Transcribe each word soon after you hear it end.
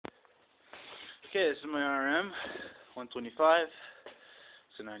Okay, this is my RM, 125,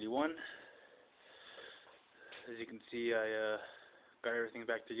 it's a 91. As you can see, I got everything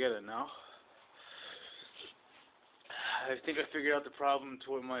back together now. I think I figured out the problem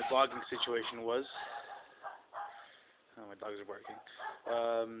to what my bogging situation was. Oh, my dogs are barking.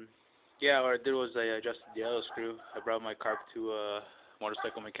 Yeah, what I did was I adjusted the yellow screw. I brought my carb to a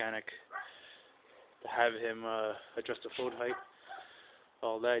motorcycle mechanic to have him adjust the float height.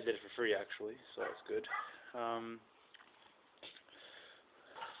 All that I did it for free actually, so that's good. I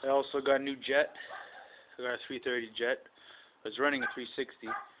also got a new jet. I got a 330 jet. I was running a 360,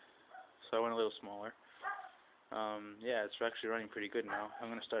 so I went a little smaller. Yeah, it's actually running pretty good now. I'm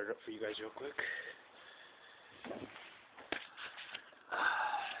gonna start it up for you guys real quick.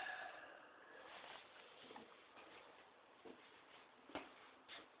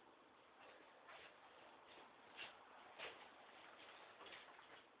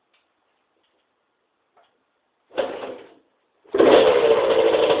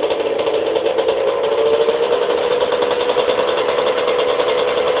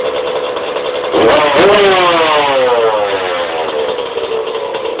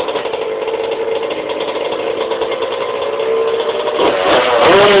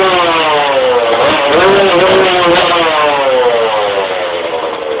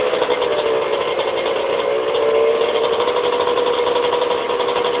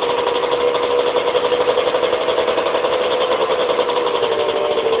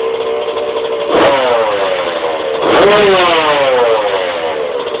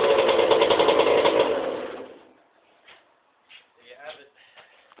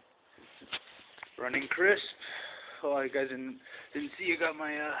 Running crisp. Oh, you guys didn't see. I got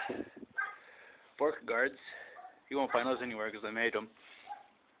my fork guards. You won't find those anywhere because I made them.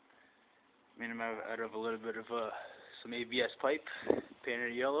 Made them out of a little bit of some ABS pipe,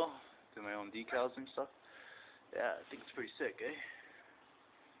 painted yellow. Did my own decals and stuff. Yeah, I think it's pretty sick, eh?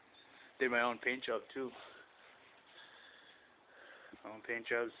 Did my own paint job too. My own paint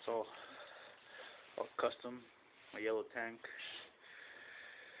jobs. It's all custom. My yellow tank.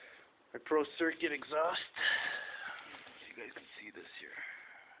 My Pro Circuit exhaust. You guys can see this here.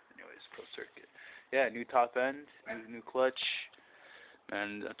 Anyways, Pro Circuit. Yeah, new top end, new clutch,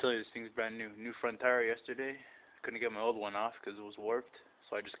 and I'll tell you, this thing's brand new. New front tire yesterday. Couldn't get my old one off because it was warped,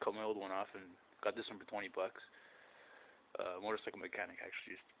 so I just cut my old one off and got this one for $20. Motorcycle mechanic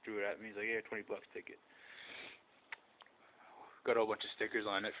actually just threw it at me. He's like, "Yeah, $20, take it." Got a whole bunch of stickers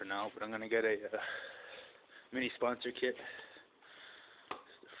on it for now, but I'm gonna get a mini sponsor kit.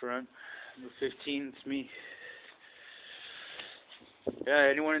 Front, number 15, it's me. Yeah,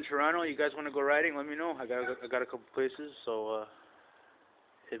 anyone in Toronto, you guys want to go riding, let me know. I got a couple places, so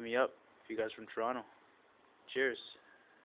hit me up if you guys are from Toronto. Cheers.